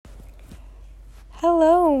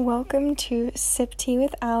Hello, welcome to Sip Tea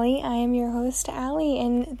with Allie. I am your host, Allie,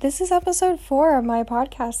 and this is episode 4 of my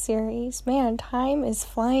podcast series. Man, time is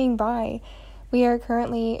flying by. We are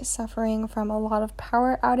currently suffering from a lot of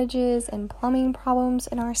power outages and plumbing problems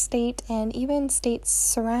in our state and even states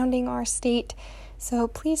surrounding our state. So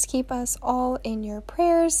please keep us all in your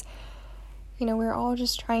prayers. We're all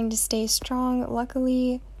just trying to stay strong.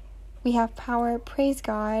 Luckily, we have power. Praise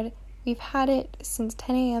God. We've had it since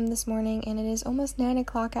 10 a.m. this morning, and it is almost 9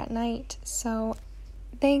 o'clock at night, so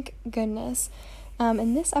thank goodness.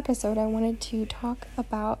 In this episode, I wanted to talk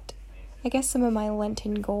about, some of my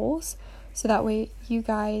Lenten goals, so that way you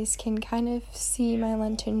guys can kind of see my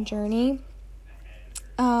Lenten journey.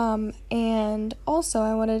 And also,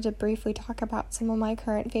 I wanted to briefly talk about some of my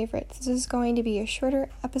current favorites. This is going to be a shorter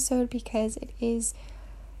episode because it is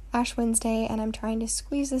Ash Wednesday, and I'm trying to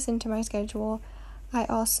squeeze this into my schedule. I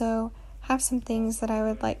also have some things that I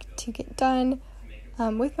would like to get done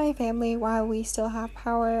with my family while we still have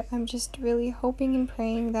power. I'm just really hoping and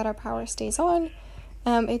praying that our power stays on.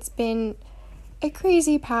 It's been a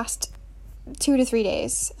crazy past 2 to 3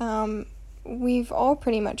 days. We've all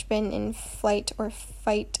pretty much been in flight or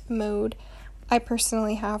fight mode. I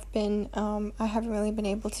personally have been. I haven't really been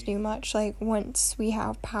able to do much. Once we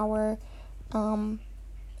have power,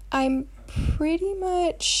 I'm pretty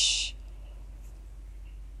much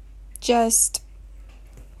just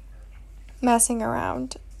messing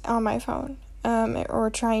around on my phone, or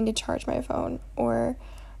trying to charge my phone, or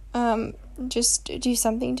just do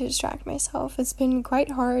something to distract myself. It's been quite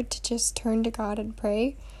hard to just turn to God and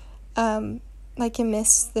pray,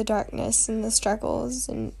 amidst the darkness and the struggles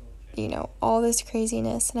and, all this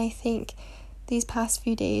craziness. And I think these past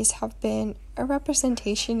few days have been a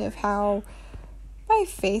representation of how my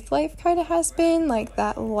faith life kind of has been,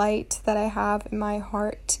 that light that I have in my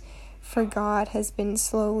heart for God has been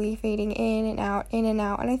slowly fading in and out. And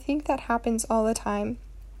I think that happens all the time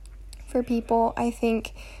for people. I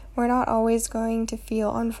think we're not always going to feel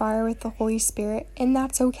on fire with the Holy Spirit, and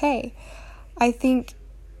that's okay. I think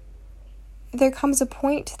there comes a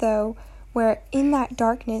point, though, where in that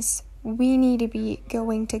darkness, we need to be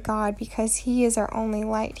going to God because He is our only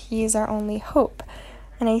light. He is our only hope.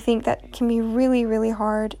 And I think that can be really, really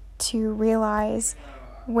hard to realize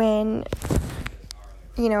when,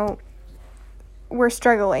 we're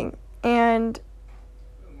struggling and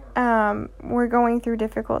we're going through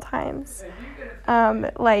difficult times.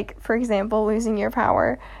 For example, losing your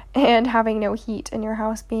power and having no heat in your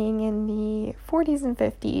house, being in the 40s and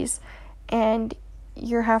 50s, and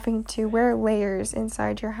you're having to wear layers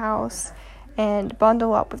inside your house and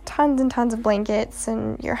bundle up with tons and tons of blankets,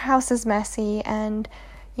 and your house is messy, and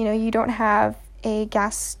you don't have a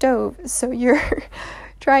gas stove, so you're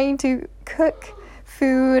trying to cook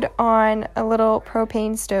food on a little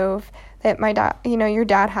propane stove that your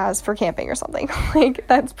dad has for camping or something.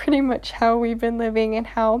 That's pretty much how we've been living, and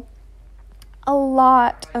how a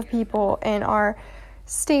lot of people in our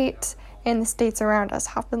state and the states around us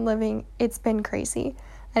have been living. It's been crazy,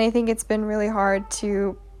 and I think it's been really hard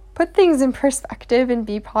to put things in perspective and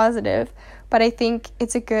be positive, but I think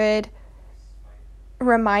it's a good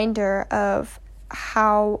reminder of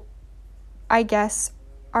how,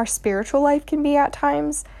 our spiritual life can be at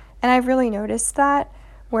times. And I've really noticed that,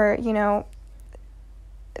 where,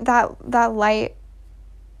 that light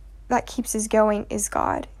that keeps us going is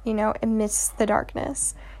God, amidst the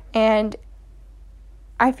darkness. And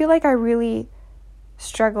I feel like I really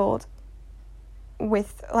struggled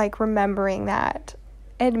with, remembering that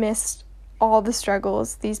amidst all the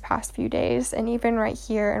struggles these past few days. And even right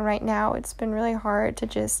here and right now, it's been really hard to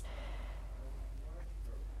just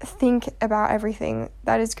think about everything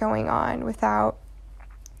that is going on without,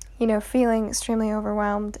 feeling extremely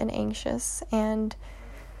overwhelmed and anxious. And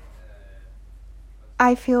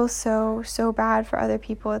I feel so bad for other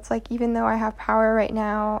people. It's even though I have power right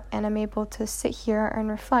now and I'm able to sit here and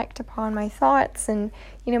reflect upon my thoughts and,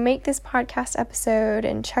 make this podcast episode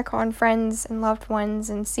and check on friends and loved ones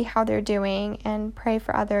and see how they're doing and pray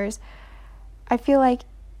for others, I feel like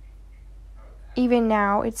even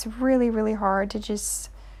now it's really, really hard to just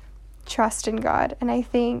trust in God. And I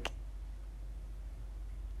think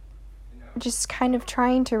just kind of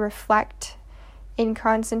trying to reflect and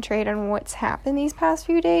concentrate on what's happened these past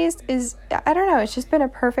few days is, it's just been a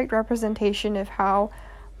perfect representation of how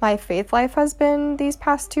my faith life has been these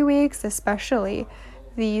past 2 weeks, especially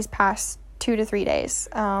these past 2 to 3 days.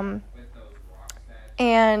 And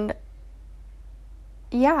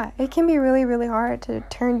yeah, it can be really, really hard to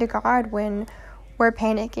turn to God when we're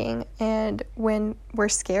panicking and when we're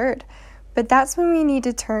scared. But that's when we need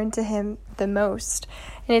to turn to Him the most.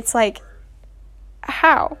 And it's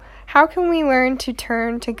how? how can we learn to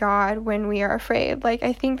turn to God when we are afraid? Like,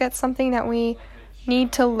 I think that's something that we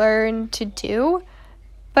need to learn to do,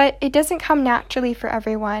 but it doesn't come naturally for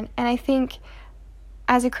everyone. And I think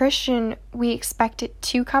as a Christian, we expect it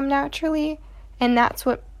to come naturally, and that's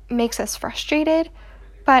what makes us frustrated.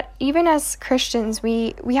 But even as Christians,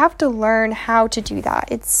 we have to learn how to do that.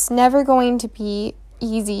 It's never going to be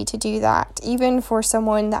easy to do that. Even for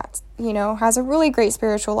someone that, has a really great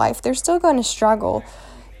spiritual life, they're still going to struggle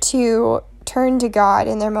to turn to God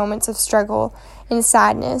in their moments of struggle and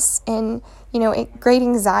sadness and, great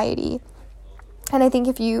anxiety. And I think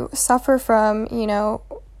if you suffer from,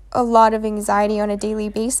 a lot of anxiety on a daily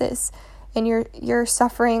basis, and you're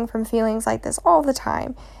suffering from feelings like this all the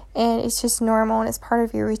time, and it's just normal and it's part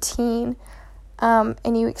of your routine,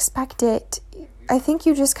 and you expect it, I think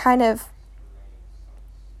you just kind of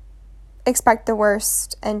expect the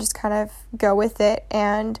worst and just kind of go with it,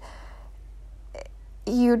 and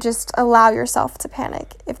you just allow yourself to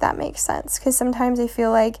panic, if that makes sense. Because sometimes I feel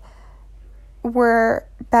like we're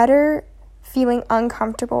better feeling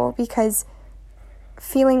uncomfortable, because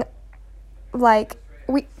feeling like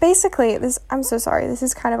I'm so sorry, this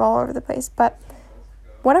is kind of all over the place, but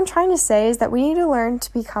what I'm trying to say is that we need to learn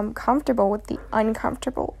to become comfortable with the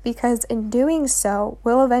uncomfortable, because in doing so,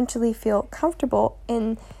 we'll eventually feel comfortable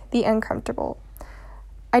in the uncomfortable.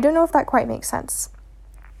 I don't know if that quite makes sense.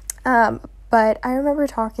 But I remember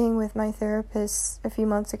talking with my therapist a few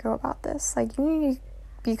months ago about this. Like, you need to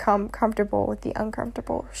become comfortable with the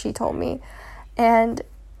uncomfortable, she told me. And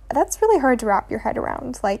that's really hard to wrap your head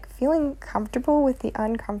around. Like, feeling comfortable with the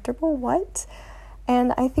uncomfortable, what?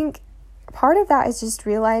 And I think part of that is just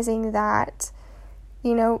realizing that,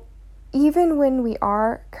 even when we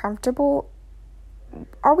are comfortable,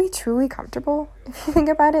 are we truly comfortable? If you think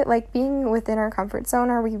about it, like, being within our comfort zone,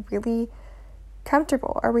 are we really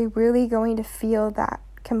comfortable? Are we really going to feel that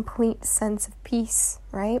complete sense of peace,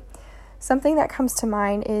 right? Something that comes to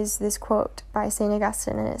mind is this quote by St.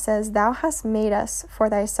 Augustine, and it says, "Thou hast made us for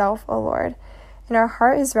thyself, O Lord, and our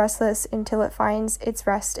heart is restless until it finds its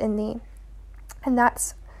rest in thee." And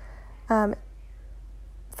that's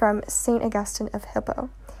from St. Augustine of Hippo.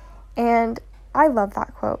 And I love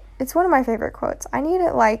that quote. It's one of my favorite quotes. I need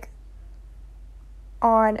it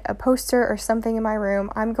on a poster or something in my room.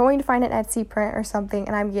 I'm going to find an Etsy print or something,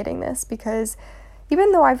 and I'm getting this, because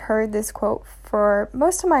even though I've heard this quote for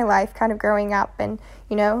most of my life, kind of growing up, and,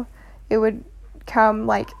 it would come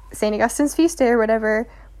like St. Augustine's feast day or whatever,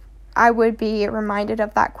 I would be reminded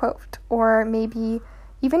of that quote. Or maybe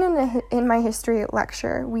even in my history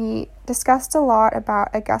lecture, we discussed a lot about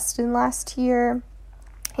Augustine last year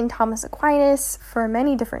and Thomas Aquinas for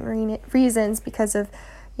many different reasons, because of,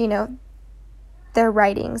 their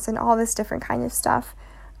writings and all this different kind of stuff.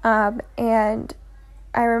 And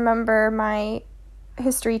I remember my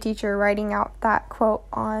history teacher writing out that quote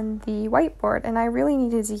on the whiteboard, and I really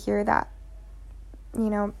needed to hear that,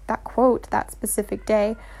 that quote that specific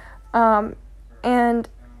day. And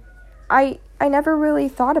I never really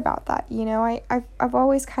thought about that. I've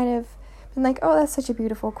always kind of been like, oh, that's such a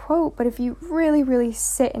beautiful quote. But if you really, really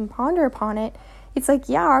sit and ponder upon it, it's like,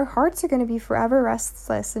 yeah, our hearts are going to be forever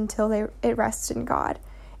restless until it rests in God.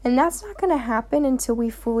 And that's not going to happen until we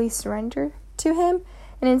fully surrender to Him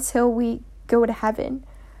and until we go to heaven.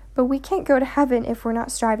 But we can't go to heaven if we're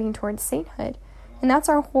not striving towards sainthood. And that's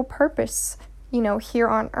our whole purpose, here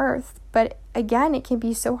on earth. But again, it can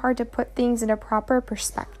be so hard to put things in a proper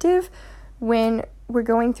perspective when we're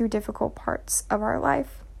going through difficult parts of our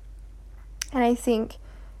life. And I think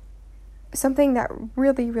something that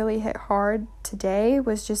really, really hit hard today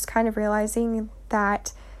was just kind of realizing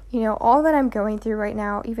that, all that I'm going through right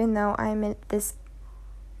now, even though I'm in this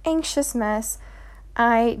anxious mess,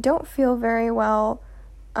 I don't feel very well.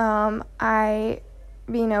 Because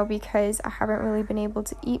I haven't really been able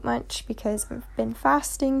to eat much, because I've been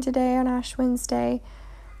fasting today on Ash Wednesday.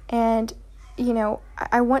 And,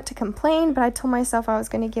 I want to complain, but I told myself I was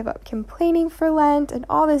going to give up complaining for Lent and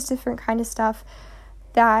all this different kind of stuff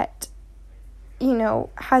that,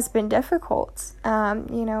 has been difficult.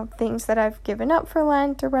 Things that I've given up for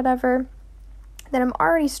Lent or whatever that I'm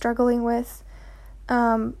already struggling with.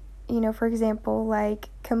 For example, like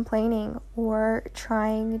complaining or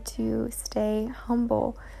trying to stay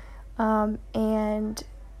humble, and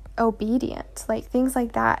obedient, like things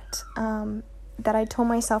like that, that I told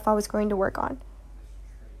myself I was going to work on.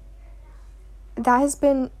 That has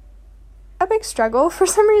been a big struggle for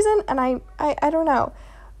some reason, and I don't know.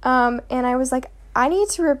 And I was like, I need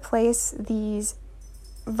to replace these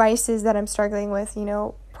vices that I'm struggling with,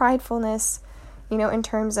 pridefulness, in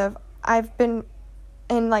terms of I've been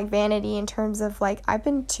and like vanity in terms of like I've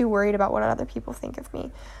been too worried about what other people think of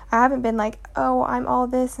me. I haven't been like, oh, I'm all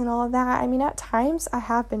this and all of that. I mean, at times I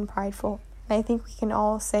have been prideful. And I think we can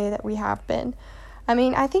all say that we have been. I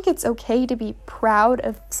mean, I think it's okay to be proud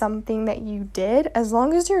of something that you did as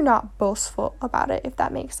long as you're not boastful about it, if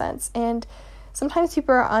that makes sense. And sometimes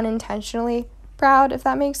people are unintentionally proud, if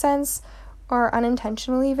that makes sense, or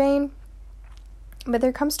unintentionally vain. But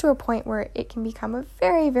there comes to a point where it can become a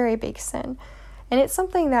very, very big sin. And it's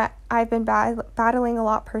something that I've been battling a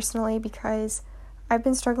lot personally because I've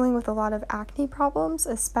been struggling with a lot of acne problems,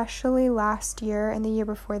 especially last year and the year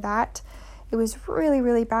before that. It was really,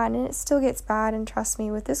 really bad, and it still gets bad, and trust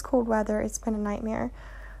me, with this cold weather, it's been a nightmare.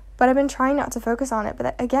 But I've been trying not to focus on it,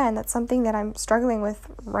 but again, that's something that I'm struggling with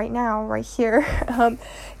right now, right here.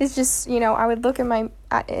 It's just, I would look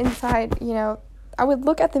at inside, I would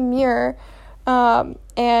look at the mirror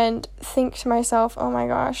and think to myself, oh my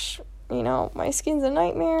gosh, my skin's a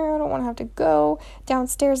nightmare. I don't want to have to go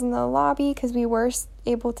downstairs in the lobby because we were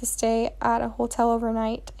able to stay at a hotel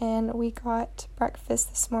overnight and we got breakfast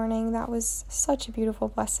this morning. That was such a beautiful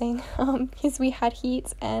blessing because we had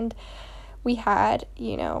heat and we had,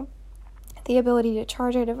 the ability to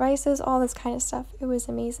charge our devices, all this kind of stuff. It was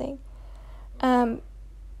amazing. Back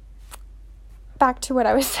to what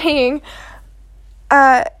I was saying.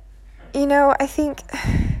 I think,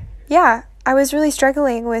 I was really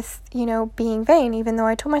struggling with, being vain, even though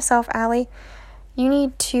I told myself, Allie, you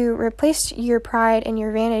need to replace your pride and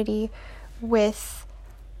your vanity with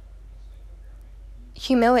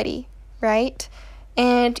humility, right?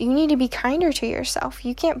 And you need to be kinder to yourself.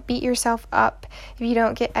 You can't beat yourself up if you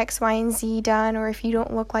don't get X, Y, and Z done, or if you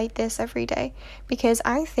don't look like this every day. Because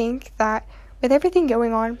I think that with everything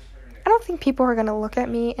going on, I don't think people are going to look at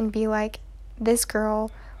me and be like, this girl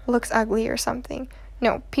looks ugly or something.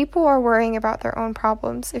 No, people are worrying about their own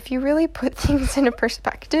problems. If you really put things into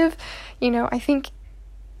perspective, I think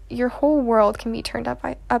your whole world can be turned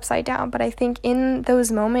upside down. But I think in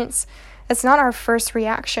those moments, it's not our first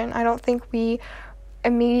reaction. I don't think we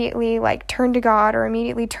immediately turn to God or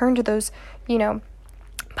immediately turn to those,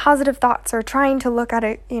 positive thoughts or trying to look at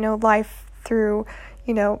it, life through,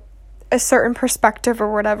 a certain perspective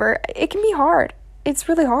or whatever. It can be hard. It's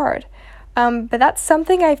really hard. But that's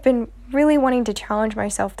something I've been really wanting to challenge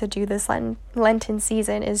myself to do this Lenten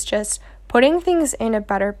season, is just putting things in a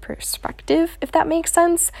better perspective, if that makes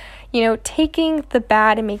sense. Taking the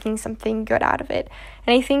bad and making something good out of it.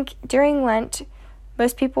 And I think during Lent,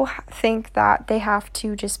 most people think that they have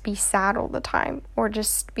to just be sad all the time, or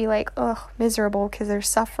just be miserable because they're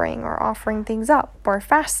suffering, or offering things up, or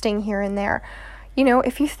fasting here and there.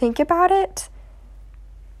 If you think about it,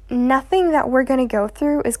 nothing that we're going to go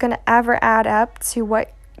through is going to ever add up to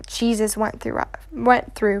what Jesus went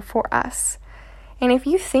through for us. And if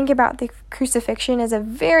you think about the crucifixion as a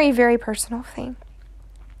very, very personal thing,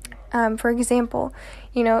 for example,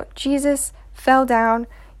 Jesus fell down,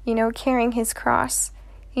 carrying his cross.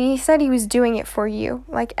 And he said he was doing it for you.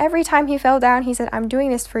 Every time he fell down, he said, I'm doing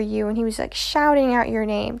this for you. And he was shouting out your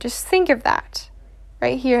name. Just think of that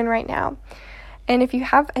right here and right now. And if you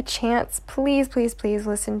have a chance, please, please, please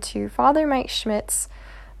listen to Father Mike Schmitz.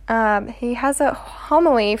 He has a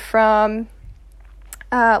homily from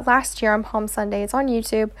last year on Palm Sunday. It's on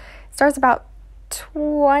YouTube. It starts about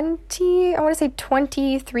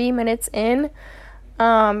 23 minutes in.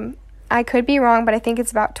 I could be wrong, but I think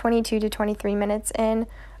it's about 22 to 23 minutes in.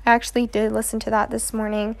 I actually did listen to that this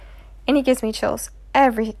morning, and it gives me chills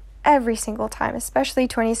every single time, especially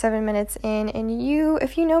 27 minutes in. And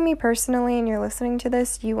if you know me personally and you're listening to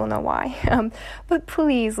this, you will know why. But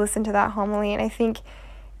please listen to that homily, and I think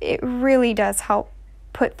it really does help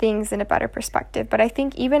put things in a better perspective. But I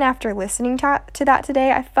think even after listening to that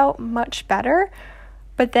today, I felt much better.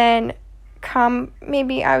 But then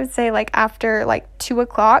maybe I would say after 2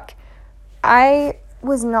 o'clock, I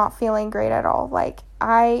was not feeling great at all.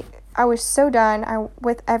 I was so done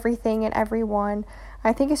with everything and everyone.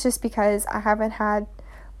 I think it's just because I haven't had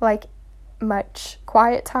much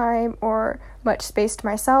quiet time or much space to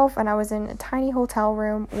myself, and I was in a tiny hotel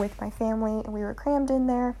room with my family and we were crammed in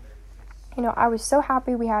there. I was so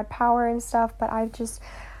happy we had power and stuff, but I just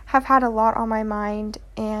have had a lot on my mind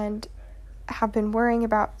and have been worrying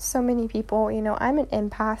about so many people. I'm an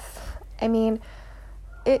empath. I mean,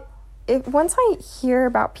 once I hear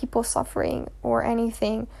about people suffering or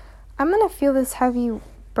anything, I'm going to feel this heavy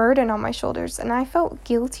burden on my shoulders. And I felt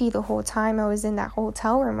guilty the whole time I was in that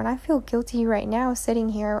hotel room. And I feel guilty right now sitting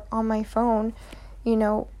here on my phone,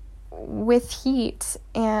 with heat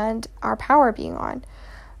and our power being on.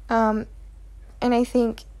 And I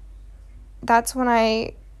think that's when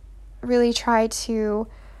I really try to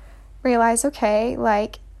realize, okay,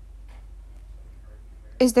 like,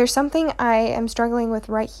 is there something I am struggling with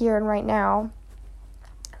right here and right now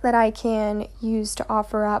that I can use to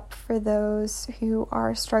offer up for those who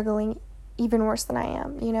are struggling even worse than I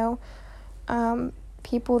am, you know?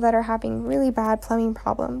 People that are having really bad plumbing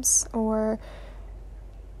problems, or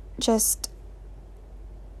just,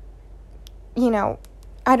 you know,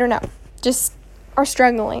 I don't know, just are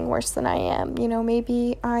struggling worse than I am. You know,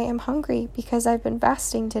 maybe I am hungry because I've been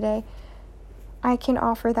fasting today. I can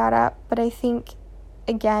offer that up, but I think,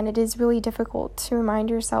 again, it is really difficult to remind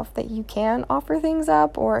yourself that you can offer things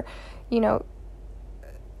up, or, you know,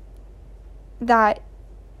 that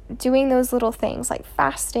doing those little things like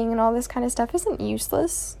fasting and all this kind of stuff isn't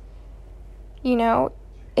useless. You know,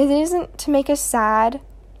 it isn't to make us sad.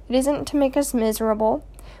 It isn't to make us miserable.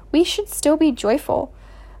 We should still be joyful.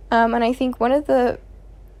 And I think one of the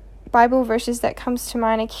Bible verses that comes to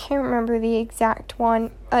mind, I can't remember the exact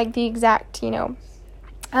one, like the exact, you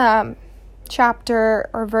know, chapter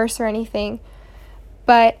or verse or anything,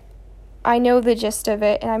 but I know the gist of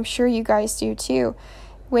it, and I'm sure you guys do too.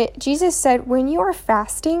 Jesus said, when you are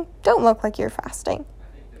fasting, don't look like you're fasting.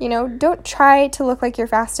 You know, don't try to look like you're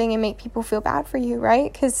fasting and make people feel bad for you,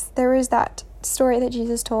 right? Because there was that story that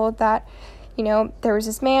Jesus told that, you know, there was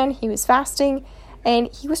this man, he was fasting, and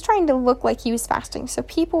he was trying to look like he was fasting, so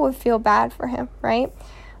people would feel bad for him, right?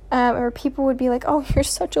 Or people would be like, oh, you're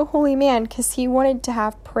such a holy man, because he wanted to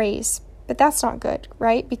have praise. But that's not good,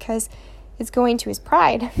 right? Because it's going to his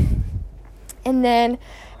pride. And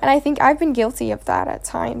I think I've been guilty of that at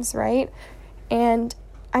times, right? And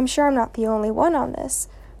I'm sure I'm not the only one on this.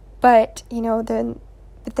 But, you know, then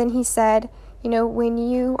he said, you know, when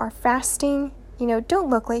you are fasting, you know, don't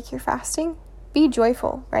look like you're fasting. Be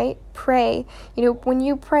joyful, right? Pray. You know, when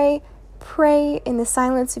you pray in the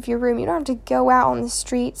silence of your room. You don't have to go out on the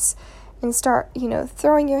streets and start, you know,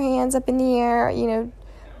 throwing your hands up in the air, you know,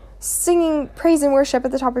 singing praise and worship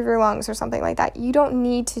at the top of your lungs or something like that. You don't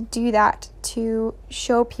need to do that to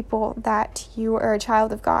show people that you are a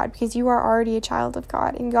child of God, because you are already a child of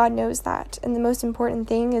God, and God knows that. And the most important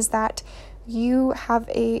thing is that you have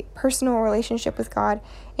a personal relationship with God,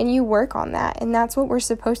 and you work on that. And that's what we're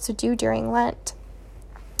supposed to do during Lent.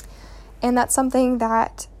 And that's something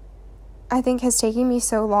that I think has taken me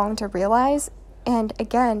so long to realize. And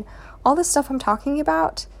again, all the stuff I'm talking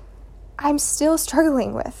about, I'm still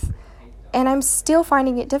struggling with, and I'm still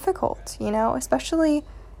finding it difficult, you know, especially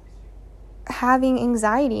having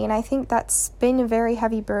anxiety. And I think that's been a very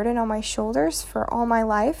heavy burden on my shoulders for all my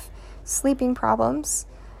life. Sleeping problems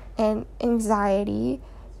and anxiety,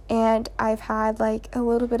 and I've had like a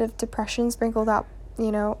little bit of depression sprinkled up,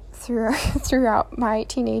 you know, throughout my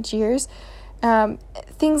teenage years,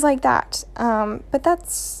 things like that. But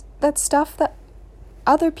that's stuff that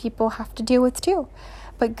other people have to deal with too.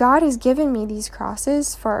 But God has given me these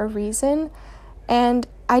crosses for a reason, and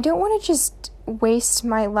I don't want to just waste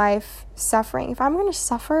my life suffering. If I'm going to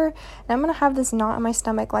suffer and I'm going to have this knot in my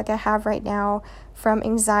stomach like I have right now from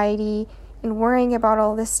anxiety and worrying about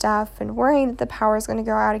all this stuff and worrying that the power is going to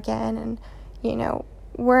go out again, and, you know,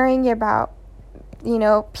 worrying about, you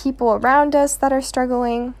know, people around us that are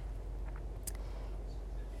struggling,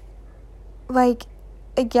 like,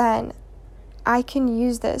 again, I can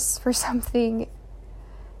use this for something.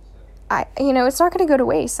 It's not going to go to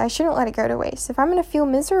waste. I shouldn't let it go to waste. If I'm going to feel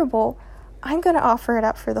miserable, I'm going to offer it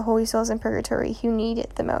up for the holy souls in purgatory who need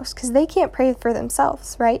it the most, because they can't pray for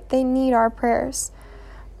themselves, right? They need our prayers.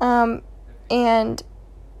 And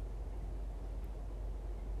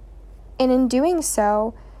in doing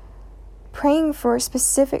so, praying for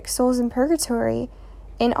specific souls in purgatory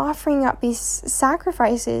and offering up these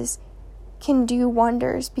sacrifices can do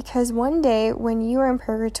wonders, because one day when you are in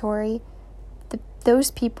purgatory,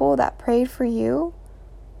 those people that prayed for you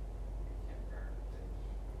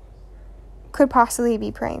could possibly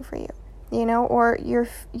be praying for you, you know, or your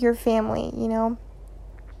family, you know.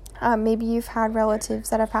 Maybe you've had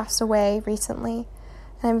relatives that have passed away recently,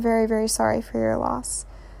 and I'm very, very sorry for your loss.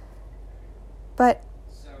 But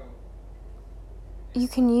you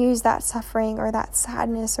can use that suffering or that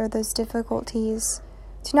sadness or those difficulties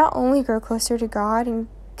to not only grow closer to God and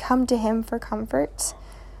come to Him for comfort,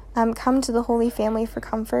 come to the Holy Family for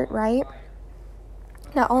comfort, right?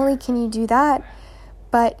 Not only can you do that,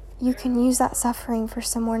 but you can use that suffering for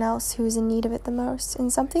someone else who is in need of it the most.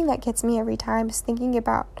 And something that gets me every time is thinking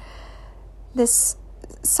about this,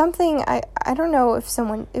 something, I don't know if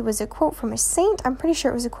it was a quote from a saint. I'm pretty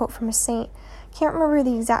sure it was a quote from a saint. Can't remember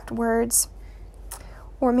the exact words.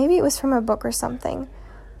 Or maybe it was from a book or something.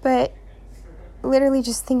 But literally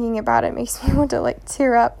just thinking about it makes me want to like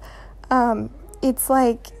tear up. It's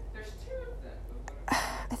like,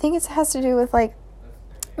 I think it has to do with, like,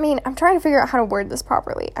 I'm trying to figure out how to word this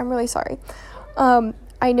properly. I'm really sorry.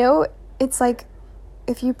 I know it's like,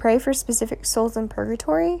 if you pray for specific souls in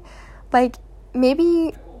purgatory, like,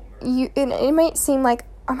 maybe it might seem like,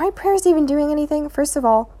 are my prayers even doing anything? First of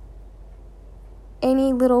all,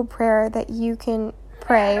 any little prayer that you can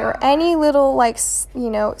pray, or any little, like,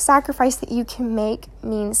 sacrifice that you can make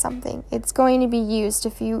means something. It's going to be used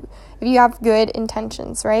if you have good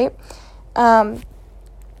intentions, right? Now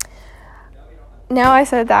I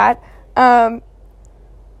said that,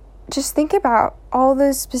 just think about all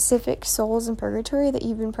those specific souls in purgatory that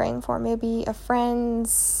you've been praying for. Maybe a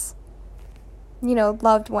friend's,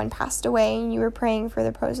 loved one passed away and you were praying for the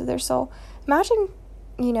repose of their soul. Imagine,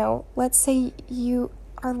 let's say you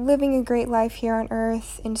are living a great life here on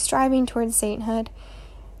earth and striving towards sainthood,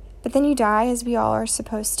 but then you die, as we all are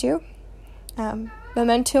supposed to.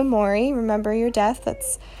 Memento mori, remember your death.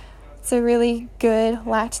 It's a really good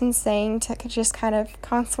Latin saying to just kind of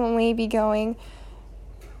constantly be going,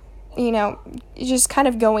 just kind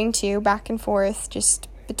of going to back and forth just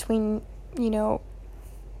between,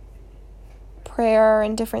 prayer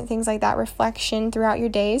and different things like that, reflection throughout your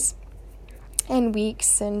days and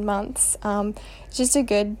weeks and months. It's just a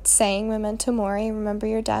good saying, memento mori, remember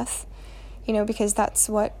your death, because that's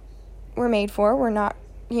what we're made for. We're not,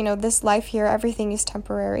 this life here, everything is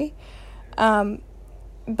temporary.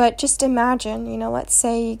 But just imagine, let's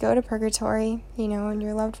say you go to purgatory, and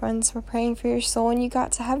your loved ones were praying for your soul and you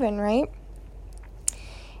got to heaven, right?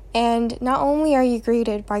 And not only are you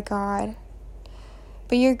greeted by God,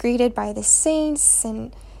 but you're greeted by the saints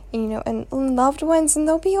and loved ones, and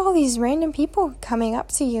there'll be all these random people coming up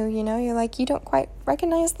to you, you're like, you don't quite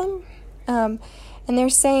recognize them. And they're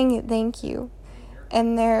saying thank you.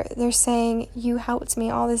 And they're saying, you helped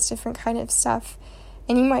me, all this different kind of stuff.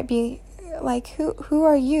 And you might be like, who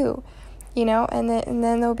are you? And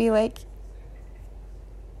then they'll be like,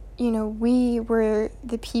 we were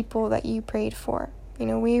the people that you prayed for.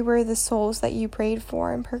 We were the souls that you prayed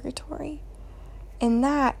for in purgatory. And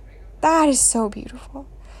that is so beautiful.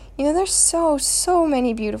 There's so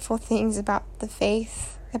many beautiful things about the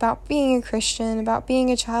faith, about being a Christian, about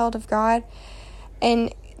being a child of God.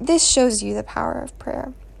 And this shows you the power of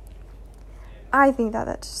prayer. I think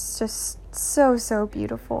that's just so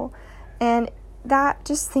beautiful. And that,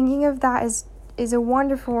 just thinking of that is a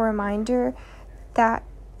wonderful reminder that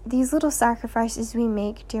these little sacrifices we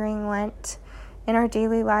make during Lent in our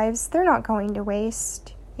daily lives, they're not going to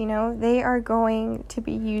waste. They are going to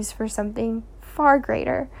be used for something far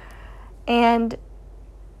greater. And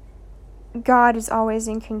God is always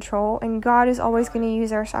in control, and God is always going to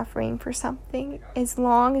use our suffering for something, as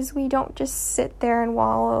long as we don't just sit there and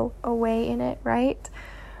wallow away in it, right?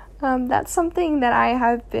 That's something that I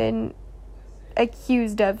have been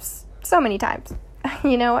accused of so many times,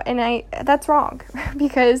 and that's wrong,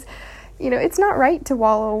 because, it's not right to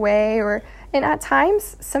wallow away, and at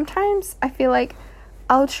times, sometimes I feel like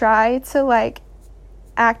I'll try to, like,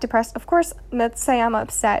 act depressed. Of course, let's say I'm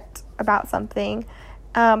upset about something,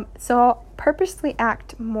 so I'll purposely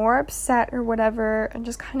act more upset or whatever, and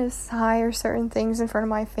just kind of sigh or certain things in front of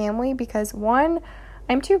my family, because one,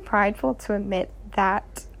 I'm too prideful to admit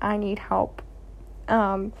that I need help,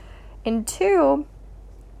 and two,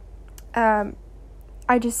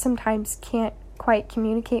 I just sometimes can't quite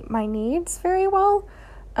communicate my needs very well,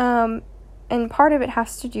 and part of it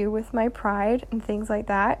has to do with my pride and things like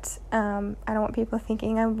that. I don't want people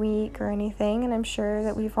thinking I'm weak or anything, and I'm sure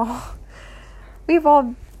that we've all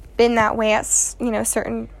been that way at,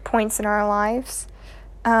 certain points in our lives.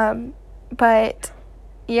 But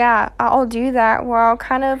yeah, I'll do that where I'll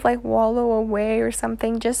kind of like wallow away or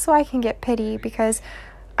something just so I can get pity, because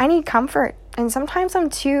I need comfort. And sometimes I'm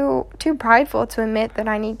too prideful to admit that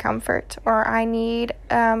I need comfort, or I need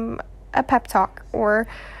a pep talk, or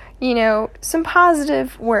some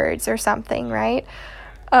positive words or something, right?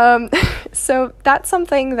 So that's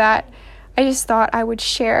something that I just thought I would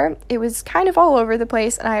share. It was kind of all over the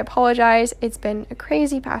place, and I apologize. It's been a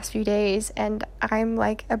crazy past few days, and I'm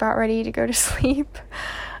like about ready to go to sleep.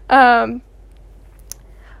 But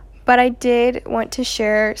I did want to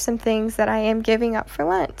share some things that I am giving up for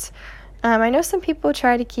Lent. I know some people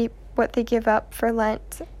try to keep what they give up for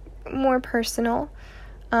Lent more personal,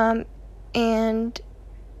 and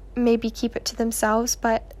maybe keep it to themselves,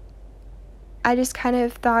 but I just kind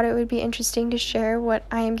of thought it would be interesting to share what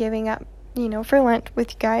I am giving up, for Lent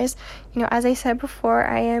with you guys. As I said before,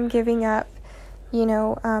 I am giving up,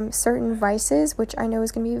 certain vices, which I know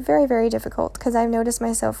is going to be very, very difficult, because I've noticed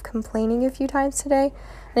myself complaining a few times today,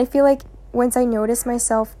 and I feel like once I notice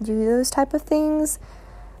myself do those type of things,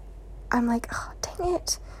 I'm like, oh, dang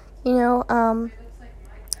it,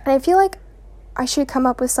 And I feel like I should come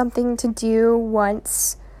up with something to do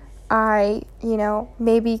once I,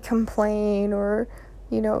 maybe complain or,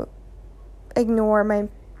 ignore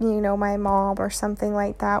my mom or something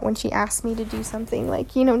like that when she asks me to do something,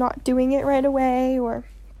 like, not doing it right away or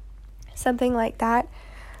something like that.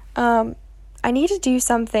 I need to do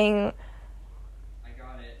something,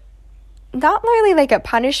 not really like a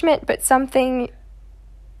punishment, but something,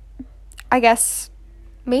 I guess,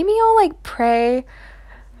 maybe I'll like pray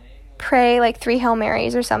like 3 Hail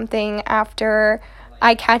Marys or something after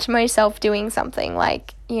I catch myself doing something,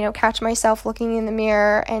 like, catch myself looking in the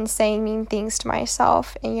mirror and saying mean things to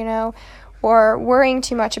myself, and, or worrying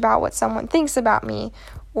too much about what someone thinks about me,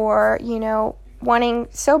 or, wanting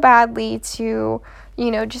so badly to,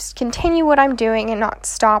 just continue what I'm doing and not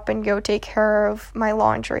stop and go take care of my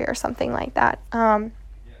laundry or something like that.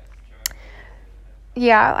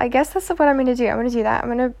 Yeah, I guess that's what I'm going to do. I'm going to do that. I'm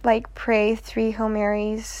going to, like, pray 3 Hail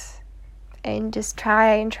Marys and just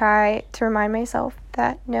try to remind myself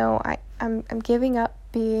that, no, I'm giving up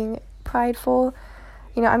being prideful.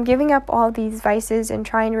 I'm giving up all these vices and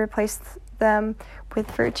trying to replace them with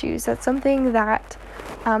virtues. That's something that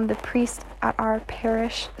the priest at our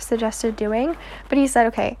parish suggested doing. But he said,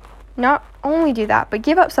 okay, not only do that, but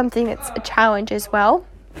give up something that's a challenge as well.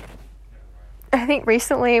 I think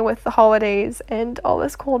recently with the holidays and all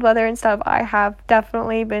this cold weather and stuff, I have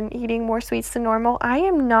definitely been eating more sweets than normal. I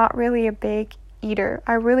am not really a big eater.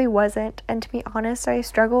 I really wasn't. And to be honest, I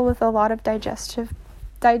struggle with a lot of digestion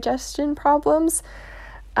problems.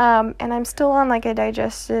 And I'm still on like a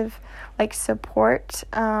digestive support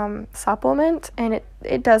supplement, and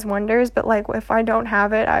it does wonders, but like if I don't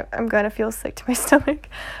have it, I'm gonna feel sick to my stomach.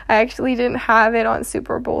 I actually didn't have it on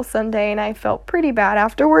Super Bowl Sunday, and I felt pretty bad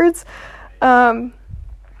afterwards.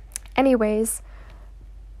 Anyways,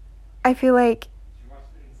 I feel like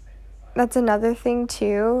that's another thing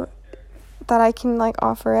too that I can like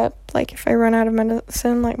offer up. Like if I run out of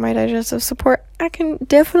medicine, like my digestive support, I can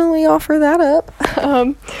definitely offer that up.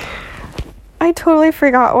 I totally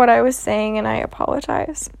forgot what I was saying, and I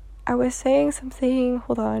apologize. I was saying something,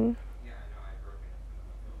 hold on.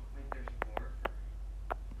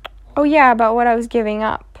 Oh yeah, about what I was giving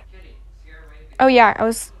up. Oh yeah, I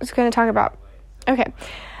was going to talk about. Okay,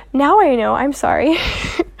 now I know. I'm sorry.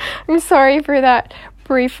 I'm sorry for that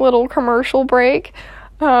brief little commercial break.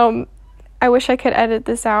 I wish I could edit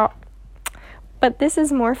this out, but this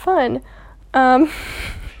is more fun.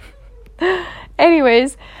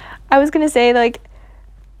 Anyways, I was going to say, like,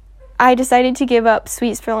 I decided to give up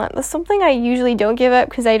sweets for Lent. That's something I usually don't give up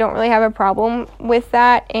because I don't really have a problem with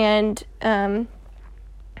that. And, I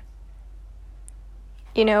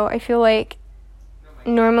feel like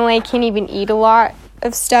normally I can't even eat a lot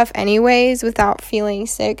of stuff anyways without feeling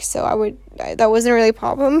sick. So that wasn't really a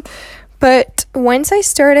problem. But once I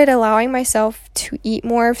started allowing myself to eat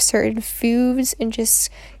more of certain foods and just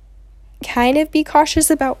kind of be cautious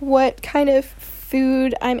about what kind of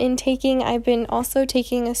food I'm intaking, I've been also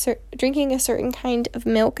drinking a certain kind of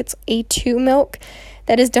milk. It's A2 milk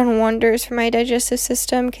that has done wonders for my digestive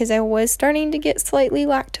system because I was starting to get slightly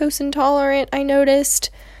lactose intolerant, I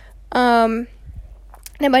noticed. And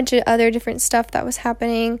a bunch of other different stuff that was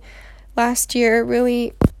happening last year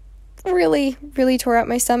really, really, really tore up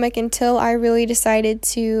my stomach until I really decided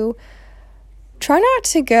to try not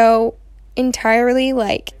to go entirely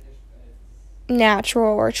like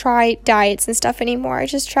natural or try diets and stuff anymore. I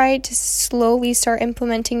just tried to slowly start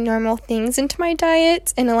implementing normal things into my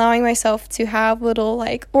diet and allowing myself to have little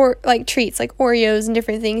treats like Oreos and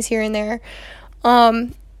different things here and there.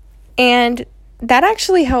 And that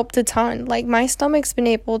actually helped a ton. Like, my stomach's been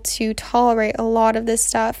able to tolerate a lot of this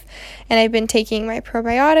stuff, and I've been taking my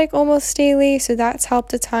probiotic almost daily, so that's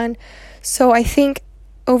helped a ton. So I think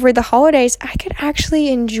over the holidays, I could actually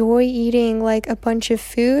enjoy eating like a bunch of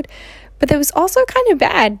food, but it was also kind of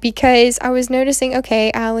bad because I was noticing,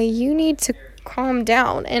 okay, Allie, you need to calm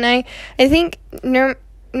down. And I think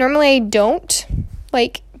normally I don't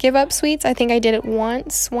like give up sweets. I think I did it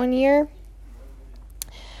once one year.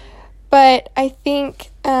 But I think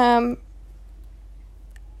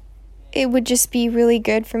it would just be really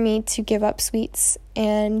good for me to give up sweets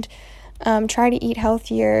and try to eat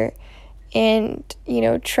healthier and,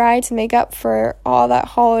 try to make up for all that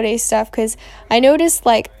holiday stuff. Because I noticed,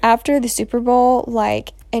 like, after the Super Bowl,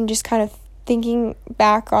 like, and just kind of thinking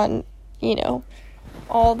back on,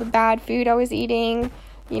 all the bad food I was eating,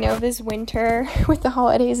 this winter with the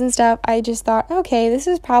holidays and stuff, I just thought, okay, this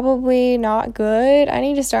is probably not good. I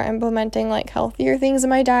need to start implementing like healthier things in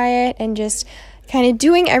my diet and just kind of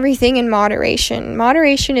doing everything in moderation.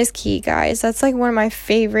 Moderation is key, guys. That's like one of my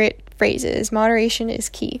favorite phrases. Moderation is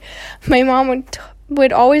key. My mom would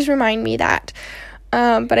would always remind me that.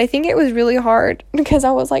 But I think it was really hard because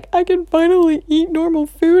I was like, I can finally eat normal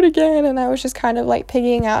food again. And I was just kind of like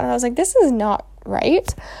pigging out. And I was like, this is not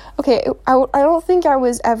right. Okay, I don't think I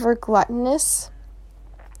was ever gluttonous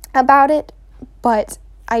about it, but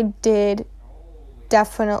I did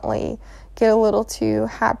definitely get a little too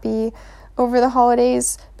happy over the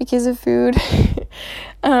holidays because of food.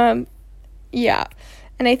 Yeah.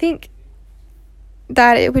 And I think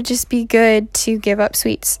that it would just be good to give up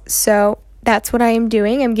sweets. So that's what I am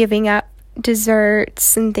doing. I'm giving up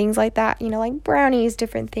desserts and things like that, like brownies,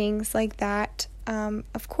 different things like that.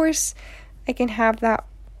 Of course, I can have that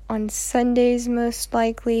on Sundays most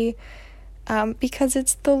likely, because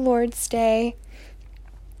it's the Lord's Day.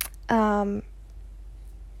 But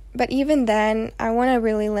even then, I want to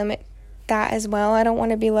really limit that as well. I don't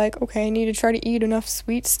want to be like, okay, I need to try to eat enough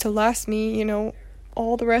sweets to last me,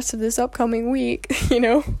 all the rest of this upcoming week,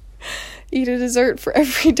 eat a dessert for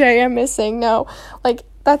every day I'm missing. No, like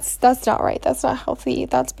that's not right. That's not healthy.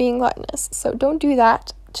 That's being gluttonous. So don't do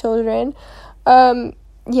that, children.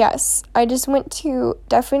 Yes, I just want to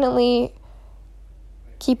definitely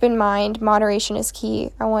keep in mind moderation is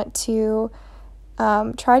key. I want to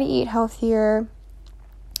try to eat healthier,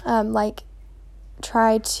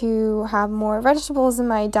 try to have more vegetables in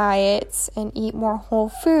my diets and eat more whole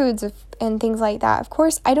foods and things like that. Of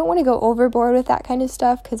course, I don't want to go overboard with that kind of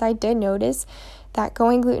stuff because I did notice that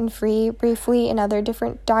going gluten-free briefly and other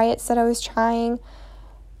different diets that I was trying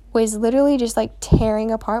was literally just like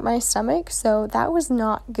tearing apart my stomach. So that was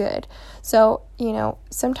not good. So,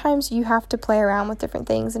 sometimes you have to play around with different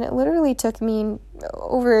things, and it literally took me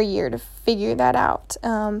over a year to figure that out.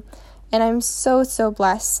 And I'm so, so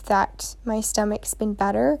blessed that my stomach's been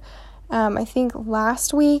better. I think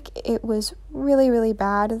last week it was really, really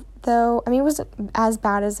bad, though. I mean, it wasn't as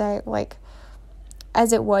bad as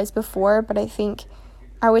as it was before, but I think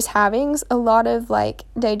I was having a lot of,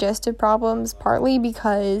 digestive problems, partly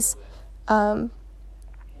because, I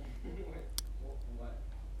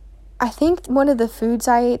think one of the foods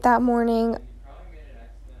I ate that morning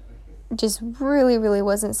just really, really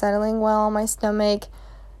wasn't settling well on my stomach.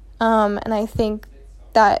 And I think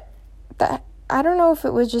that I don't know if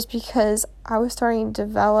it was just because I was starting to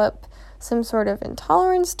develop some sort of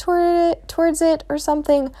intolerance towards it or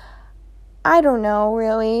something. I don't know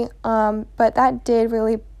really. But that did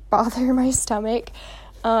really bother my stomach.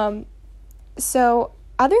 So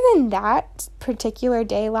other than that particular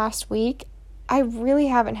day last week, I really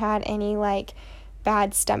haven't had any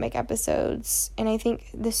bad stomach episodes. And I think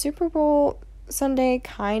the Super Bowl Sunday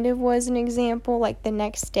kind of was an example, the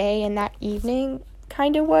next day and that evening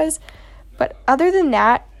kind of was, but other than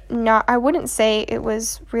that, I wouldn't say it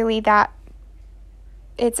was really that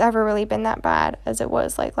it's ever really been that bad as it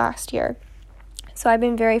was last year. So I've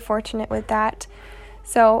been very fortunate with that.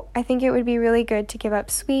 So I think it would be really good to give up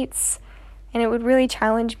sweets, and it would really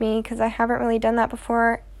challenge me because I haven't really done that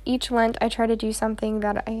before. Each Lent I try to do something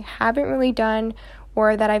that I haven't really done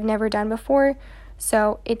or that I've never done before.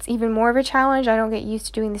 So it's even more of a challenge. I don't get used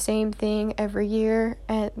to doing the same thing every year,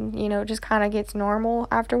 and, it just kind of gets normal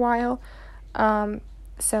after a while.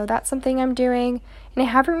 So that's something I'm doing. And I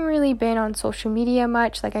haven't really been on social media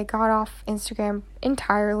much. I got off Instagram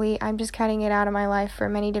entirely. I'm just cutting it out of my life for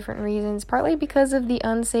many different reasons, partly because of the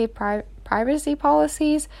unsafe privacy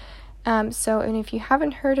policies. And if you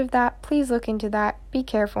haven't heard of that, please look into that. Be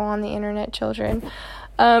careful on the internet, children.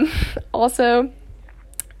 I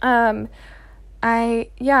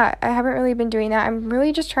haven't really been doing that. I'm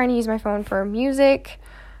really just trying to use my phone for music,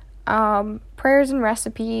 prayers and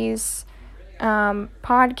recipes,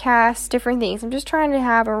 podcasts, different things. I'm just trying to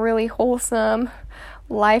have a really wholesome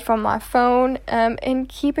life on my phone, and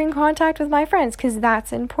keep in contact with my friends, because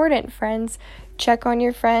that's important. Friends, check on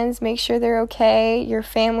your friends, make sure they're okay, your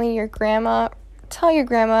family, your grandma, tell your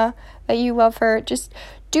grandma that you love her, just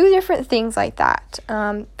do different things like that.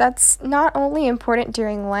 That's not only important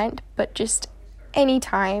during Lent, but just any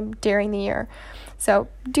time during the year. So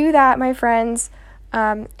do that, my friends,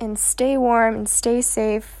 and stay warm and stay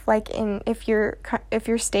safe. If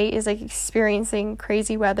your state is experiencing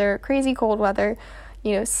crazy weather, crazy cold weather,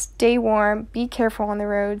 stay warm, be careful on the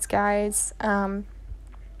roads, guys.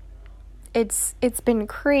 It's been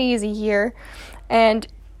crazy here, and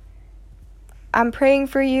I'm praying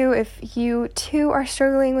for you if you too are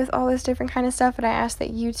struggling with all this different kind of stuff, and I ask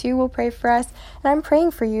that you too will pray for us. And I'm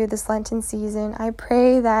praying for you this Lenten season. I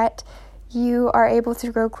pray that you are able to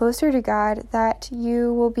grow closer to God, that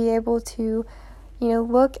you will be able to,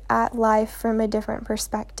 look at life from a different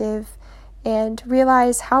perspective and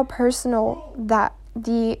realize how personal that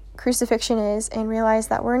the crucifixion is, and realize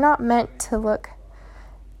that we're not meant to look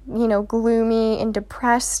gloomy and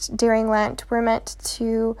depressed during Lent. We're meant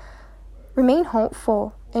to remain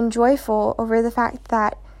hopeful and joyful over the fact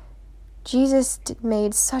that Jesus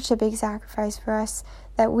made such a big sacrifice for us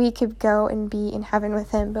that we could go and be in heaven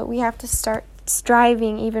with him. But we have to start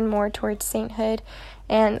striving even more towards sainthood,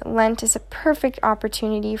 and Lent is a perfect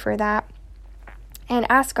opportunity for that. And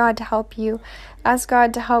ask God to help you. Ask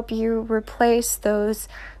God to help you replace those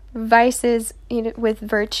vices with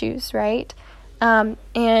virtues, right?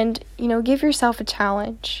 And give yourself a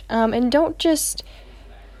challenge. And don't just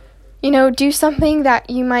do something that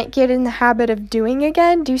you might get in the habit of doing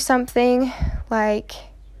again. Do something like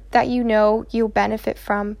that you'll benefit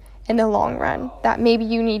from in the long run, that maybe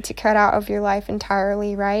you need to cut out of your life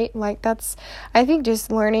entirely, right? I think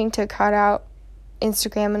just learning to cut out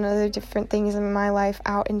Instagram and other different things in my life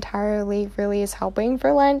out entirely really is helping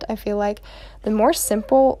for Lent. I feel like the more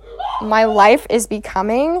simple my life is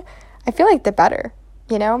becoming, I feel like the better,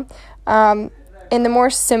 and the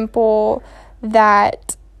more simple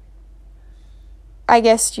that I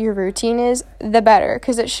guess your routine is, the better,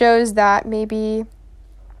 because it shows that maybe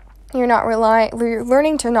you're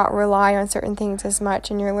learning to not rely on certain things as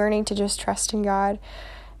much, and you're learning to just trust in God.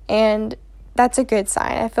 And that's a good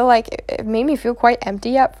sign. I feel like it made me feel quite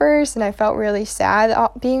empty at first, and I felt really sad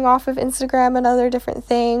being off of Instagram and other different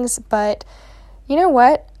things. But you know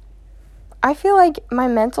what? I feel like my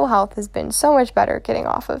mental health has been so much better getting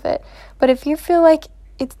off of it. But if you feel like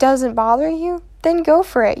it doesn't bother you, then go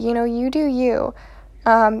for it. You do you.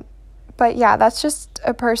 But yeah, that's just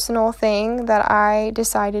a personal thing that I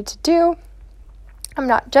decided to do. I'm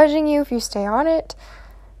not judging you if you stay on it.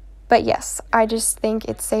 But yes, I just think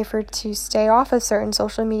it's safer to stay off of certain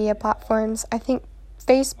social media platforms. I think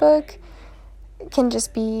Facebook can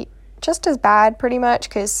just be just as bad pretty much,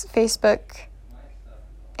 because Facebook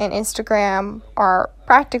and Instagram are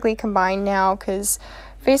practically combined now, because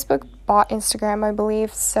Facebook bought Instagram, I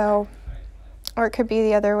believe, or it could be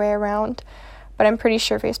the other way around, but I'm pretty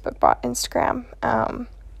sure Facebook bought Instagram.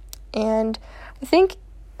 And I think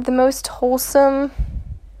the most wholesome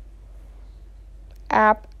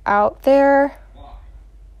app out there,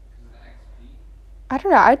 I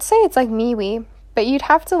don't know, I'd say it's like MeWe, but you'd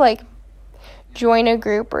have to join a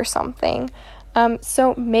group or something.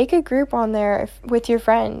 So make a group on there with your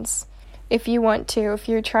friends if you want to. If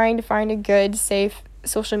you're trying to find a good, safe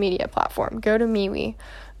social media platform, go to MeWe.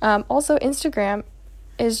 Also, Instagram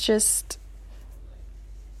is just,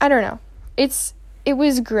 I don't know. It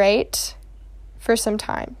was great for some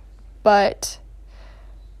time, but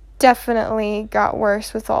definitely got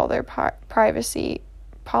worse with all their privacy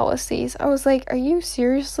policies. I was like, are you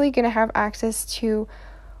seriously going to have access to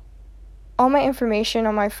all my information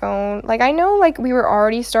on my phone? I know we were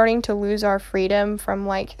already starting to lose our freedom from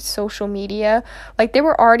social media. They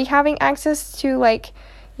were already having access to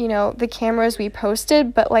the cameras we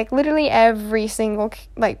posted, but literally every single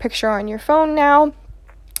picture on your phone now.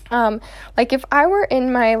 If I were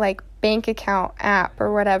in my bank account app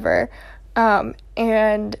or whatever,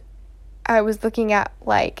 and I was looking at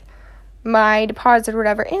my deposit or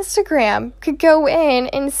whatever, Instagram could go in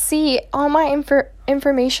and see all my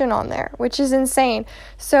information on there, which is insane.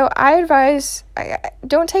 So I advise,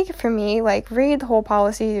 don't take it from me, read the whole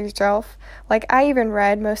policy yourself. I even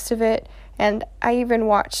read most of it, and I even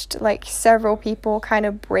watched several people kind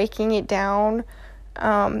of breaking it down.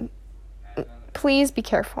 Please be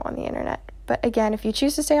careful on the internet. But again, if you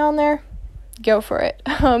choose to stay on there, go for it.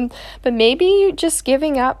 But maybe just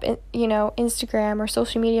giving up, Instagram or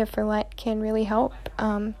social media for Lent can really help.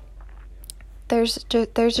 There's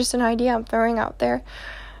just an idea I'm throwing out there.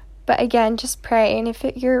 But again, just pray. And if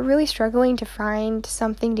you're really struggling to find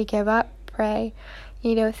something to give up, pray.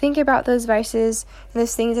 Think about those vices and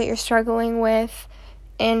those things that you're struggling with,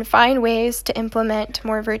 and find ways to implement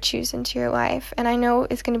more virtues into your life. And I know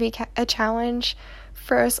it's going to be a challenge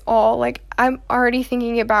for us all. I'm already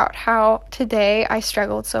thinking about how today I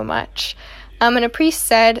struggled so much. And a priest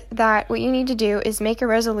said that what you need to do is make a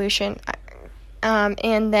resolution.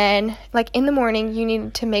 And then, in the morning, you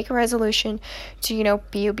need to make a resolution to,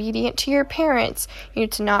 be obedient to your parents,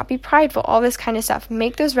 to not be prideful, all this kind of stuff.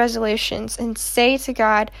 Make those resolutions and say to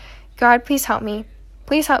God, God, please help me.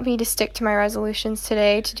 Please help me to stick to my resolutions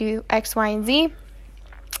today to do X, Y, and Z.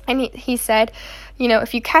 And he said,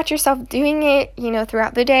 if you catch yourself doing it,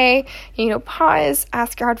 throughout the day, pause,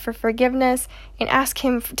 ask God for forgiveness, and ask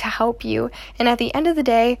him to help you. And at the end of the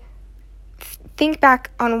day, think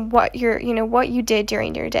back on what you did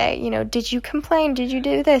during your day. Did you complain? Did you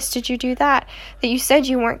do this? Did you do that you said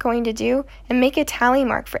you weren't going to do? And make a tally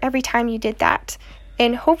mark for every time you did that.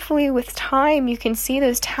 And hopefully with time, you can see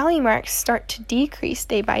those tally marks start to decrease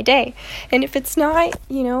day by day. And if it's not,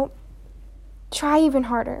 try even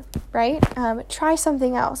harder, right? Try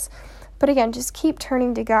something else. But again, just keep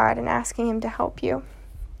turning to God and asking Him to help you.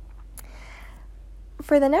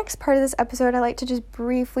 For the next part of this episode, I'd like to just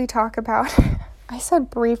briefly talk about, I said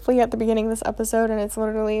briefly at the beginning of this episode, and it's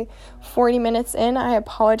literally 40 minutes in. I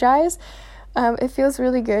apologize. It feels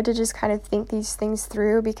really good to just kind of think these things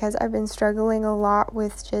through, because I've been struggling a lot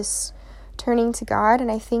with just turning to God,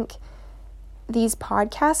 and I think these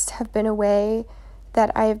podcasts have been a way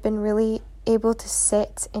that I have been really able to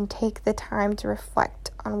sit and take the time to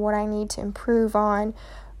reflect on what I need to improve on,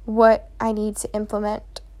 what I need to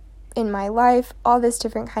implement in my life, all this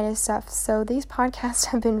different kind of stuff. So these podcasts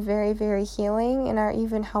have been very, very healing and are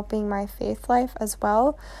even helping my faith life as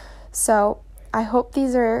well. So I hope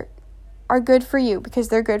these are good for you, because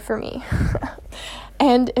they're good for me.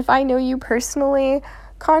 And if I know you personally,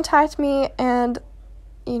 contact me and,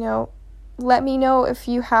 let me know if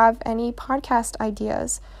you have any podcast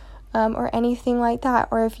ideas or anything like that,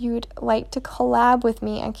 or if you'd like to collab with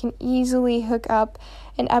me. I can easily hook up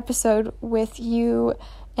an episode with you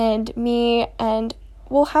and me, and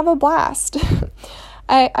we'll have a blast.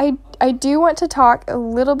 I do want to talk a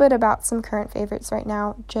little bit about some current favorites right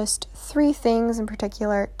now, just 3 things in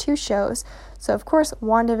particular, 2 shows. So of course,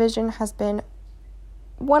 WandaVision has been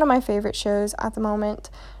one of my favorite shows at the moment,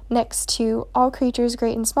 next to All Creatures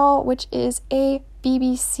Great and Small, which is a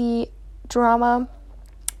BBC drama,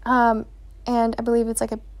 and I believe it's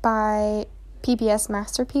by PBS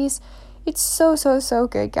Masterpiece. It's so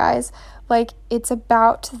good, guys. It's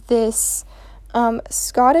about this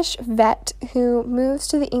Scottish vet who moves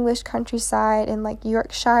to the English countryside in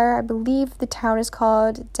Yorkshire. I believe the town is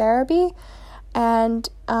called Derby, and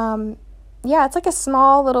it's a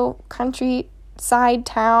small little countryside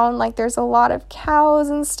town. There's a lot of cows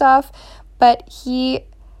and stuff, but he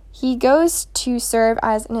goes to serve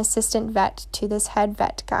as an assistant vet to this head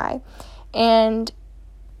vet guy, and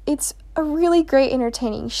it's a really great,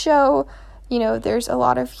 entertaining show. There's a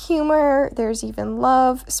lot of humor, there's even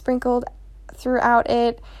love sprinkled throughout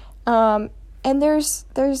it, and there's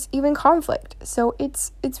even conflict. So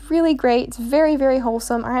it's really great. It's very, very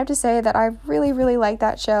wholesome. I have to say that I really, really like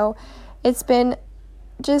that show. It's been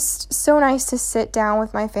just so nice to sit down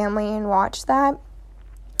with my family and watch that.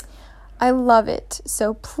 I love it.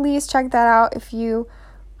 So please check that out if you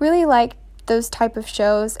really like those type of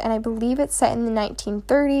shows, and I believe it's set in the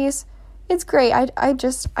 1930s. It's great.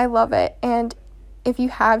 I love it. And if you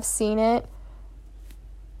have seen it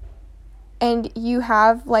and you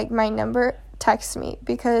have my number, text me,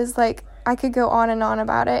 because I could go on and on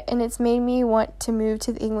about it, and it's made me want to move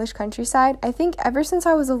to the English countryside. I think ever since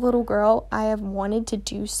I was a little girl, I have wanted to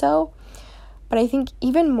do so, but I think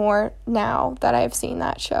even more now that I've seen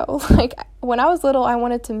that show. When I was little, I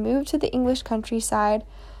wanted to move to the English countryside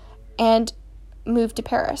and move to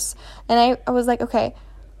Paris, and I was okay,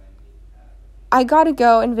 I gotta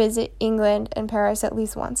go and visit England and Paris at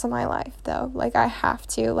least once in my life, though. I have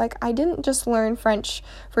to. I didn't just learn French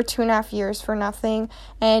for 2.5 years for nothing.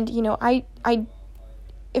 And, I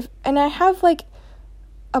have,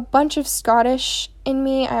 a bunch of Scottish in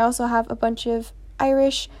me. I also have a bunch of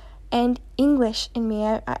Irish and English in me.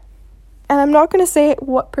 And I'm not going to say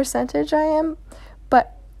what percentage I am,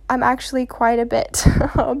 but I'm actually quite a bit.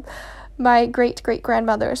 My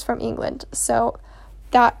great-great-grandmother is from England, so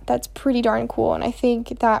that's pretty darn cool. And I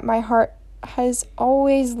think that my heart has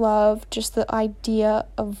always loved just the idea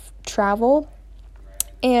of travel,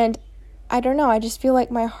 and I don't know, I just feel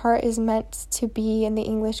like my heart is meant to be in the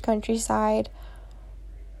English countryside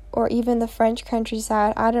or even the French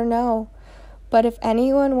countryside. I don't know, but if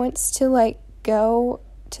anyone wants to go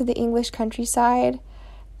to the English countryside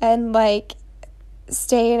and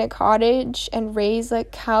stay in a cottage and raise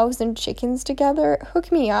cows and chickens together,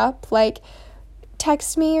 hook me up.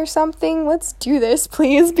 Text me or something. Let's do this,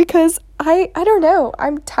 please, because I don't know.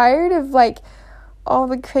 I'm tired of all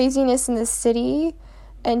the craziness in the city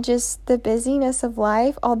and just the busyness of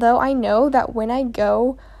life. Although I know that when I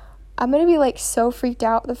go, I'm going to be so freaked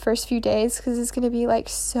out the first few days, because it's going to be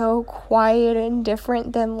so quiet and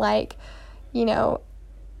different than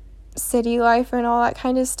city life and all that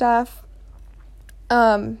kind of stuff.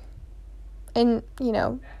 And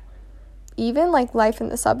even life in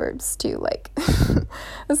the suburbs too,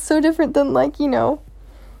 it's so different than living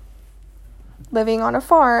on a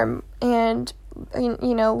farm and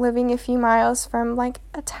living a few miles from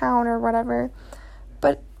a town or whatever.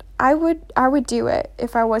 But I would do it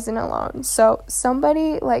if I wasn't alone. So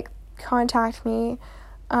somebody contact me.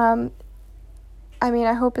 I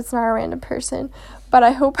hope it's not a random person, but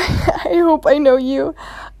I hope I know you,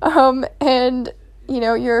 and you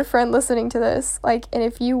know, you're a friend listening to this, like, and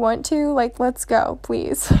if you want to, like, let's go,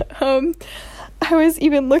 please. I was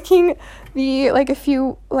even looking a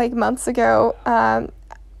few, like, months ago, I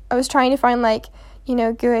was trying to find, like, you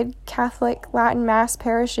know, good Catholic Latin Mass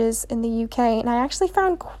parishes in the UK, and I actually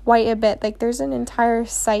found quite a bit. Like, there's an entire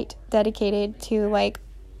site dedicated to, like,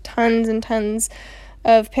 tons and tons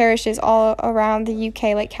of parishes all around the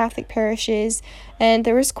UK, like, Catholic parishes, and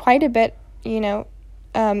there was quite a bit, you know,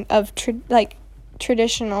 of,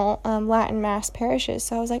 traditional Latin Mass parishes,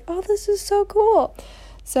 so I was like, oh, this is so cool.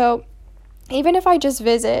 So, even if I just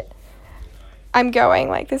visit, I'm going,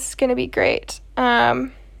 like, this is gonna be great.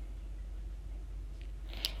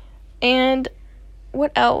 And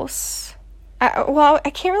what else? I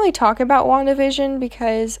can't really talk about WandaVision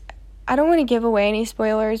because I don't want to give away any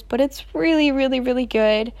spoilers, but it's really, really, really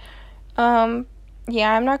good. I'm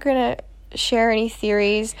not going to share any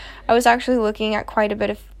theories. I was actually looking at quite a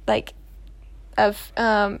bit of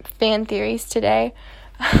fan theories today.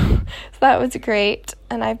 So that was great,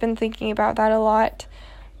 and I've been thinking about that a lot.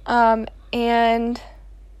 And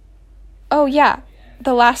oh yeah,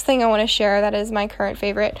 the last thing I want to share that is my current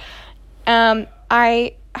favorite.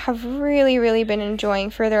 I have really, really been enjoying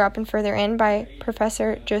Further Up and Further In by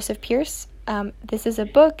Professor Joseph Pearce. This is a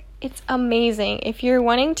book. It's amazing. If you're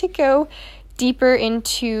wanting to go deeper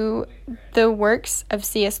into the works of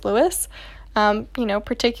C.S. Lewis,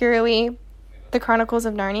 particularly the Chronicles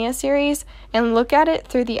of Narnia series, and look at it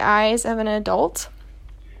through the eyes of an adult,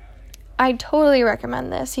 I totally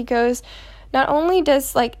recommend this. He goes, not only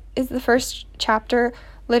is the first chapter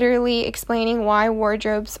literally explaining why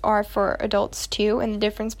wardrobes are for adults too, and the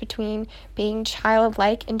difference between being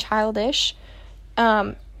childlike and childish.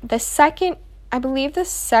 The second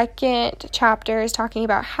chapter is talking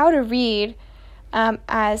about how to read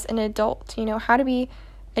as an adult, how to be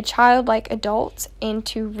a childlike adult and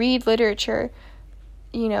to read literature,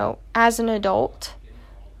 as an adult,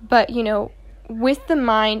 but, with the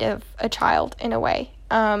mind of a child in a way,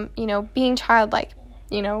 being childlike,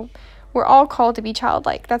 we're all called to be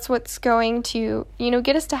childlike. That's what's going to,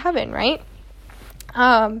 get us to heaven, right?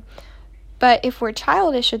 But if we're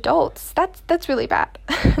childish adults, that's really bad.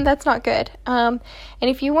 That's not good. And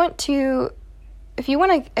if you want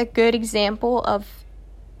a good example of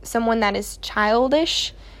someone that is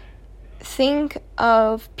childish, think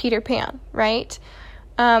of Peter Pan, right?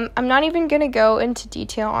 I'm not even going to go into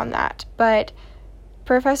detail on that, but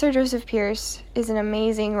Professor Joseph Pearce is an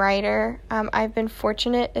amazing writer. I've been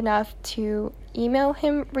fortunate enough to email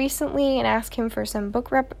him recently and ask him for some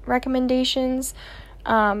book recommendations,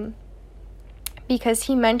 because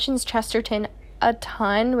he mentions Chesterton a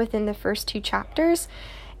ton within the first 2 chapters,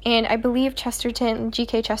 and I believe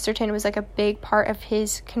G.K. Chesterton was like a big part of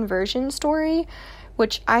his conversion story,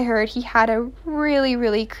 which I heard he had a really,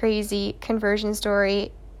 really crazy conversion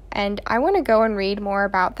story, and I want to go and read more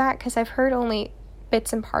about that because I've heard only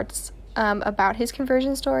bits and parts about his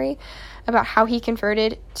conversion story, about how he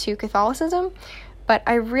converted to Catholicism, but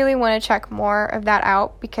I really want to check more of that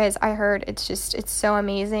out because I heard it's so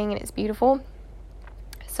amazing and it's beautiful.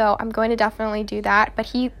 So I'm going to definitely do that, but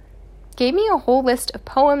he gave me a whole list of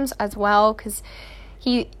poems as well because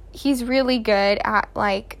he's really good at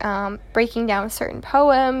breaking down certain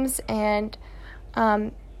poems and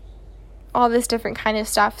all this different kind of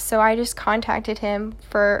stuff. So I just contacted him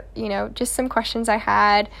for, just some questions I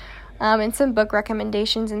had, and some book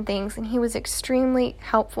recommendations and things, and he was extremely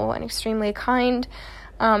helpful and extremely kind.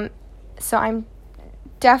 So I'm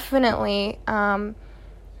definitely going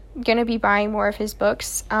to be buying more of his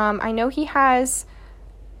books. I know he has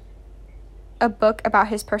a book about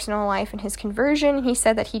his personal life and his conversion. He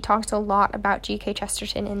said that he talks a lot about G.K.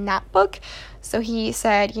 Chesterton in that book. So he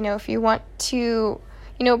said, if you want to,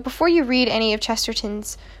 before you read any of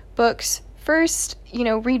Chesterton's books, first,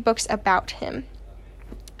 read books about him.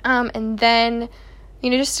 And then,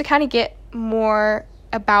 just to kind of get more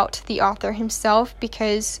about the author himself,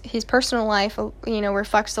 because his personal life,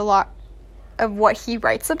 reflects a lot of what he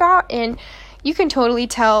writes about. And you can totally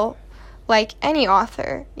tell, any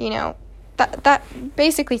author, that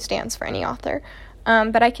basically stands for any author.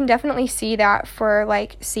 But I can definitely see that for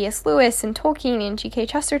C.S. Lewis and Tolkien and G.K.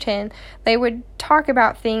 Chesterton, they would talk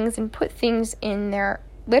about things and put things in their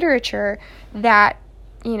literature that,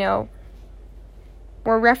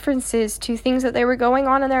 were references to things that they were going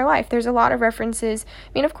on in their life. There's a lot of references. I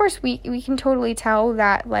mean, of course, we can totally tell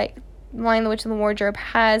that, Lion, the Witch, and the Wardrobe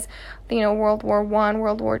has, World War I,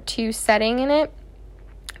 World War II setting in it.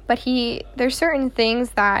 But there's certain things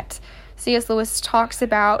that C.S. Lewis talks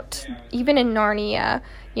about, even in Narnia,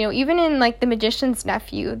 you know, even in like The Magician's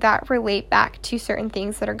Nephew, that relate back to certain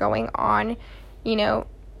things that are going on, you know,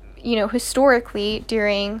 historically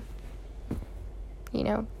during, you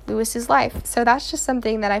know, Lewis's life. So that's just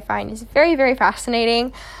something that I find is very, very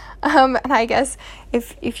fascinating. And I guess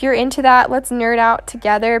if you're into that, let's nerd out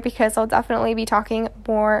together, because I'll definitely be talking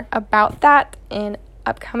more about that in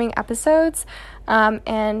upcoming episodes.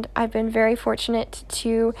 And I've been very fortunate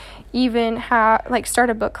to even start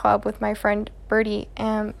a book club with my friend Birdie,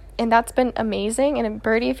 and that's been amazing. And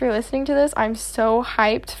Birdie, if you're listening to this, I'm so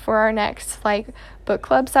hyped for our next book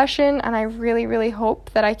club session, and I really, really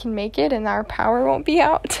hope that I can make it and our power won't be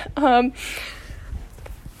out.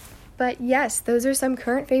 But yes, those are some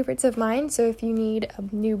current favorites of mine. So if you need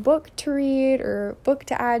a new book to read or book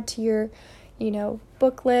to add to your, you know,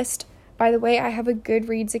 book list. By the way, I have a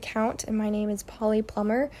Goodreads account and my name is Polly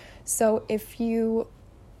Plummer. So if you,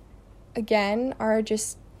 again,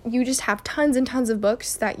 you just have tons and tons of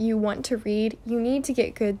books that you want to read, you need to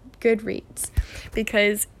get Goodreads,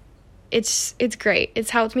 because it's great. It's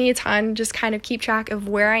helped me a ton, just kind of keep track of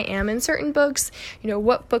where I am in certain books, you know,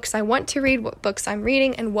 what books I want to read, what books I'm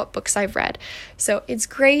reading, and what books I've read. So it's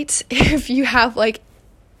great if you have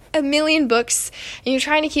a million books and you're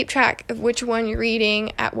trying to keep track of which one you're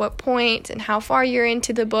reading at what point and how far you're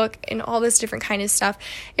into the book and all this different kind of stuff.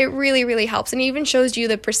 It really, really helps, and it even shows you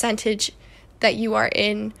the percentage that you are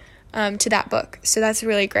in to that book. So that's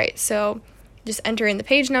really great. So just enter in the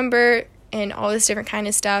page number and all this different kind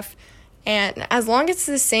of stuff. And as long as it's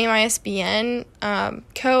the same ISBN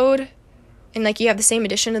code and you have the same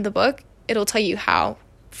edition of the book, it'll tell you how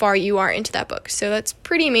far you are into that book. So that's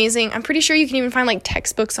pretty amazing. I'm pretty sure you can even find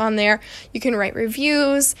textbooks on there. You can write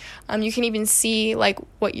reviews. You can even see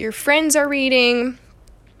what your friends are reading.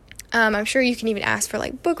 I'm sure you can even ask for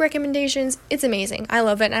book recommendations. It's amazing. I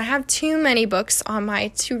love it. And I have too many books on my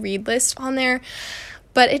to read list on there,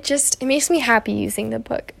 but it makes me happy using the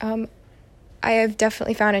book. I have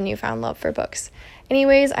definitely found a newfound love for books.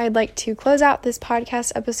 Anyways, I'd like to close out this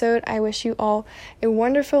podcast episode. I wish you all a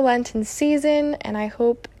wonderful Lenten season, and I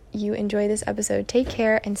hope you enjoy this episode. Take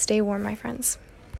care and stay warm, my friends.